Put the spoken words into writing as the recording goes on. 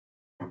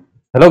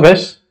Hello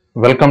guys,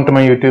 welcome to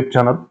my YouTube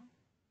channel.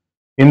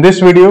 In this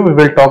video, we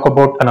will talk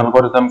about an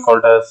algorithm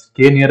called as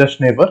K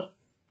nearest neighbor.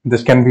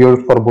 This can be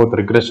used for both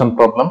regression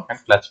problem and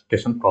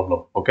classification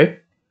problem. Okay,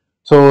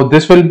 so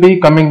this will be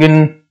coming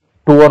in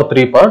 2 or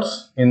 3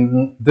 parts.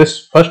 In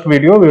this first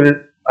video,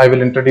 I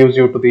will introduce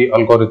you to the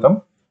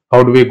algorithm.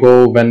 How do we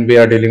go when we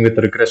are dealing with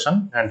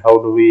regression, and how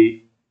do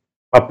we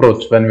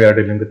approach when we are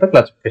dealing with the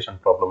classification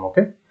problem.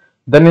 Okay.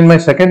 Then in my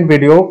second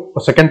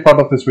part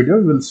of this video,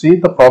 we will see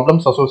the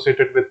problems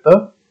associated with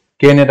the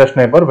K nearest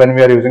neighbor when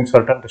we are using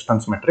certain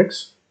distance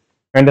metrics.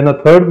 And in the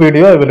third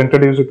video, I will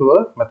introduce you to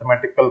the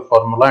mathematical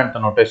formula and the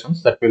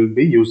notations that we will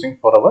be using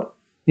for our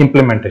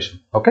implementation.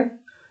 Okay.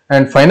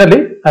 And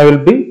finally, I will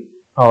be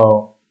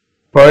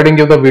providing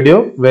you the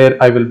video where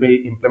I will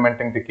be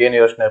implementing the K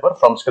nearest neighbor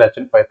from scratch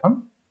in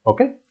Python.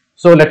 Okay.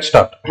 So let's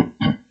start.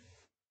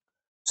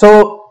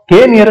 So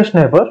K nearest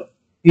neighbor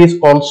is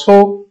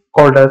also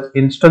called as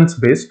instance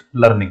based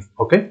learning.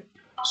 Okay,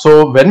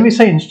 so when we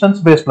say instance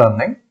based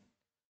learning,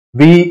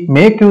 we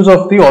make use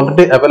of the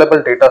already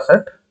available data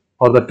set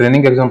or the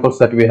training examples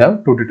that we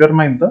have to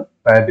determine the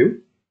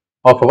value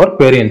of our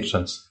query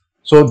instance.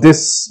 So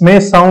this may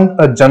sound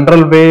a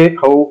general way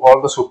how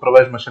all the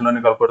supervised machine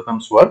learning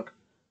algorithms work,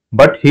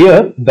 but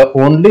here the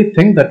only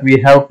thing that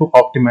we have to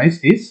optimize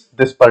is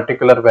this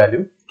particular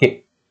value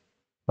k.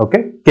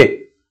 Okay,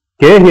 k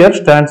here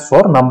stands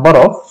for number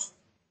of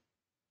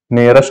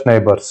nearest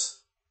neighbors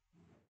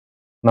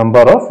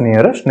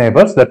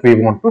that we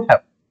want to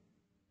have.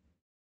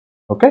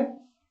 Okay,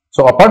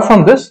 so apart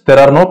from this, there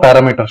are no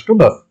parameters to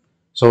learn.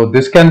 So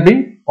this can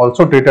be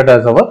also treated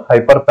as our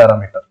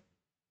hyperparameter.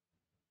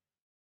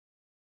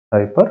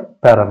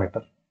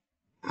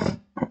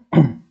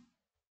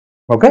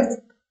 Okay,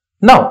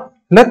 now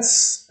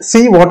let's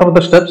see what are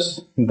the steps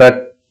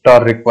that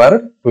are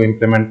required to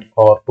implement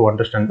or to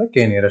understand the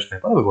K nearest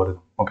neighbor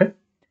algorithm. Okay,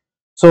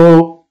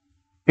 so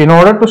in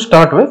order to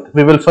start with,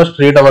 we will first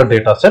read our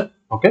data set.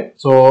 Okay,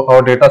 so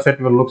our data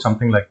set will look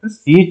something like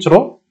this. Each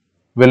row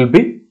will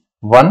be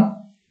one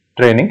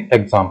training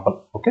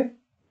example. Okay,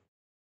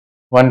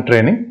 one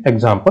training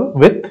example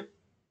with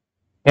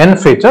n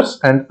features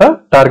and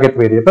a target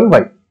variable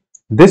y.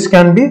 This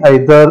can be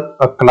either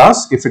a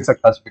class if it's a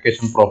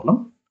classification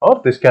problem,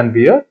 or this can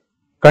be a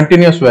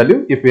continuous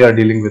value if we are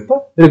dealing with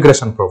a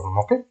regression problem.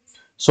 Okay,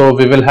 so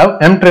we will have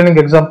m training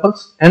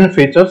examples, n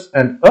features,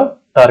 and a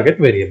target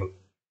variable.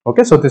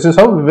 Okay, so this is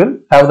how we will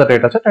have the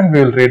data set and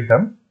we will read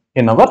them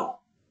in our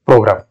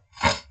program.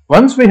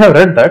 Once we have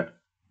read that,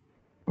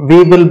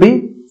 we will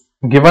be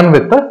given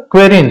with the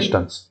query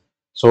instance.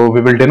 So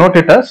we will denote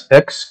it as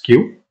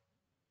xq.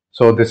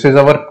 So this is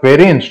our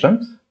query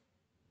instance.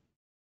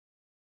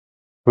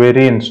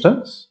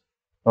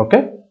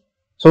 Okay.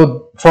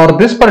 So for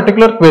this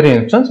particular query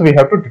instance, we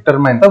have to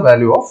determine the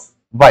value of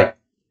y.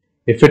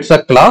 If it's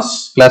a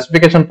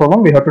classification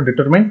problem, we have to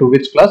determine to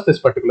which class this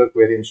particular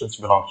query instance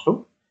belongs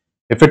to.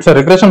 If it's a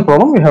regression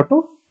problem, we have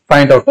to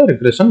find out the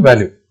regression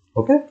value,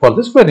 okay, for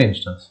this query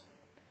instance.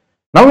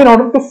 Now, in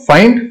order to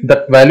find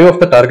that value of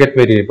the target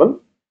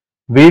variable,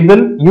 we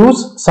will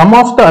use some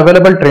of the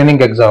available training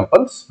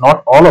examples,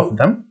 not all of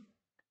them.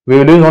 We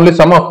will use only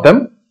some of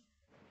them,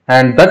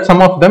 and that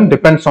some of them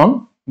depends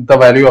on the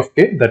value of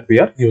k that we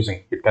are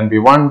using. It can be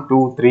 1,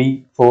 2,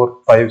 3,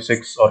 4, 5,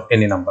 6 or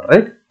any number,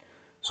 right?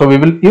 So, we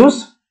will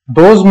use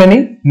those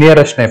many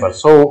nearest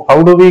neighbors. So,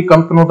 how do we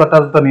come to know that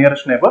as the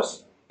nearest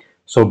neighbors?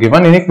 So,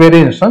 given any query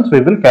instance,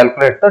 we will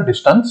calculate the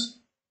distance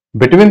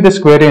between this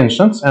query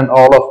instance and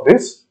all of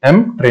these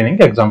m training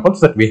examples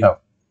that we have.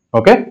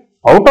 Okay,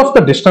 out of the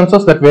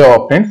distances that we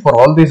have obtained for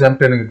all these m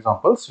training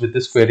examples with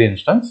this query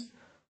instance,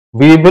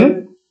 we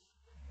will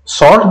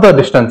sort the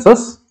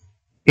distances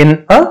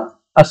in a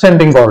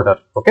ascending order.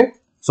 Okay,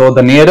 so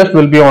the nearest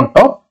will be on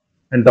top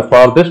and the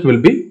farthest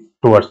will be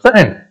towards the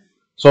end.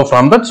 So,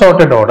 from that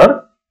sorted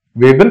order,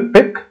 we will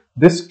pick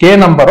this k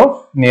number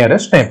of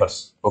nearest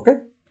neighbors.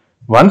 Okay.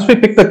 Once we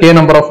pick the k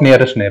number of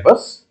nearest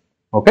neighbors,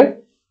 okay,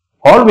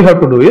 all we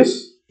have to do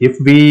is, if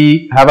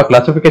we have a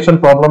classification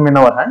problem in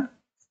our hand,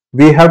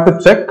 we have to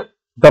check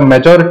the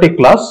majority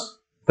class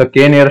the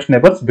k nearest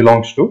neighbors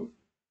belongs to.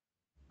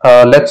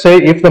 Let's say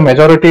if the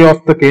majority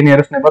of the k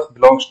nearest neighbors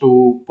belongs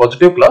to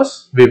positive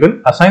class, we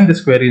will assign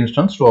this query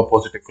instance to a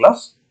positive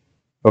class.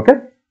 Okay.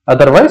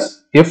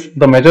 Otherwise, if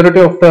the majority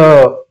of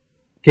the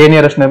k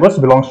nearest neighbors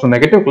belongs to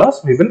negative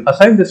class, we will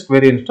assign this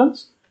query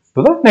instance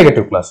to the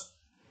negative class.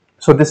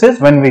 So this is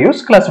when we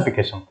use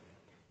classification.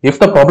 If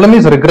the problem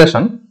is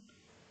regression,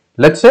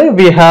 let's say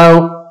we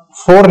have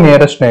 4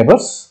 nearest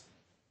neighbors.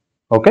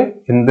 Okay,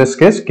 in this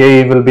case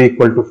k will be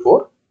equal to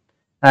 4,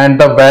 and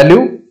the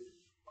value,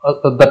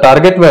 the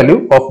target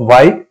value of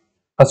y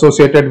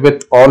associated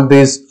with all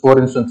these 4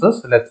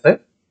 instances, let's say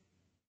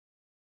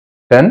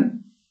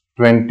 10,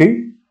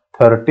 20,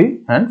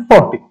 30 and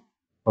 40.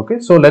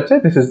 Okay, so let's say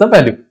this is the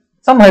value,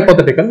 some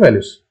hypothetical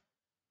values.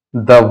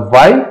 The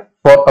y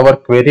for our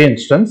query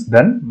instance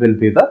then will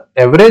be the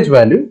average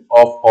value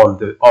of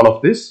all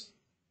of these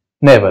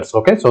neighbors.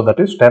 Okay, so that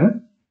is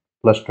 10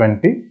 plus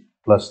 20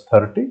 plus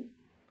 30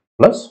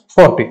 plus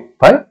 40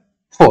 by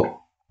 4.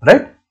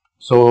 right?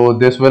 So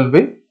this will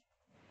be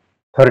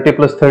 30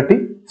 plus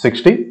 30,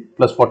 60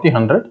 plus 40,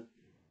 100.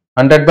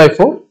 100 by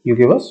 4, you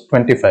give us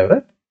 25,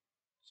 right?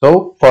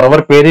 So for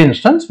our query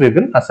instance, we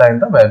will assign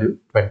the value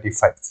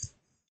 25.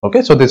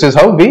 Okay, so this is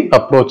how we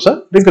approach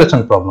a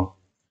regression problem.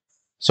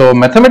 So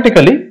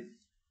mathematically,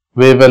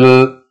 we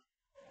will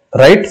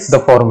write the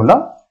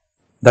formula,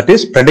 that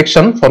is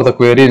prediction for the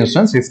query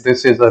instance if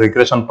this is a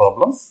regression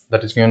problem,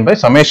 that is given by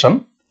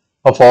summation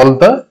of all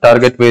the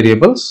target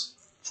variables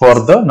for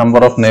the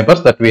number of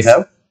neighbors that we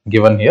have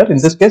given here.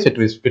 In this case,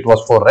 it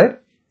was 4, right?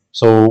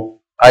 So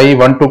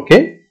I1 to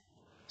k,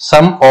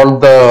 sum all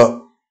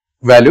the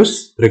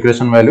values,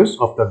 regression values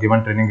of the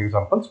given training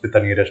examples with the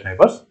nearest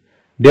neighbors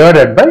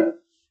divided by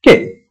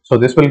k. So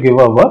this will give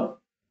our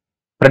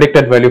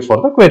predicted value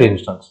for the query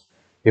instance.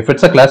 If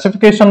it's a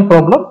classification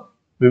problem,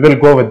 we will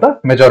go with the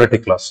majority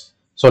class.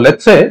 So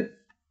let's say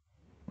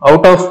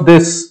out of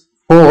this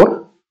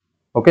 4,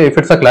 okay, if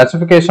it's a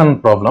classification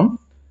problem,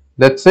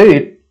 let's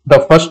say the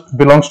first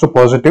belongs to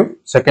positive,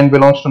 second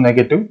belongs to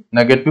negative,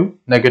 negative,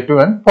 negative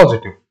and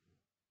positive,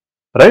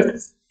 right?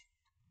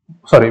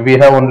 Sorry, we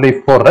have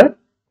only 4, right?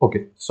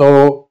 Okay,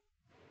 so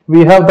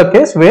we have the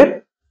case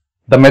where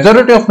the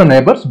majority of the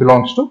neighbors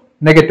belongs to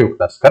negative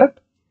class, correct?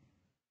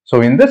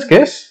 So in this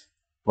case,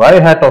 y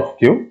hat of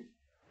q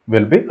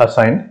will be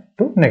assigned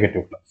to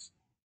negative class,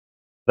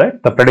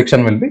 right? The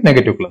prediction will be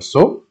negative class.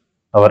 So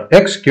our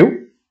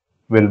xq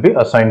will be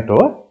assigned to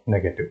a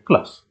negative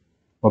class.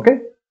 Okay,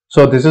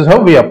 so this is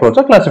how we approach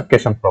a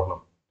classification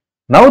problem.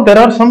 Now there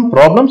are some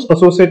problems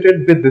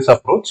associated with this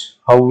approach,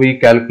 how we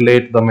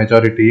calculate the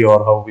majority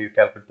or how we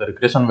calculate the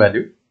regression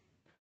value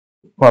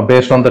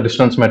based on the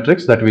distance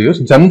matrix that we use.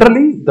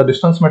 Generally, the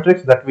distance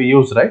matrix that we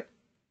use, right?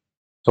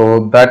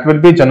 So that will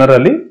be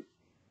generally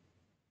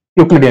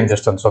Euclidean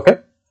distance, okay?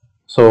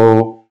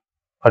 So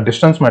a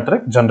distance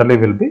metric generally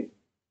will be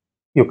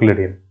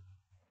Euclidean.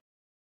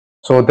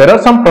 So there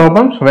are some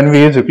problems when we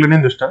use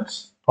Euclidean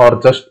distance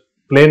or just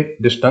plain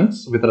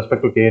distance with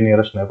respect to k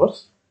nearest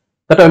neighbors,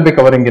 that I will be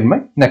covering in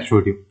my next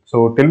video.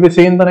 So till we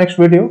see in the next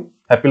video,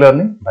 happy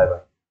learning, bye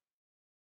bye.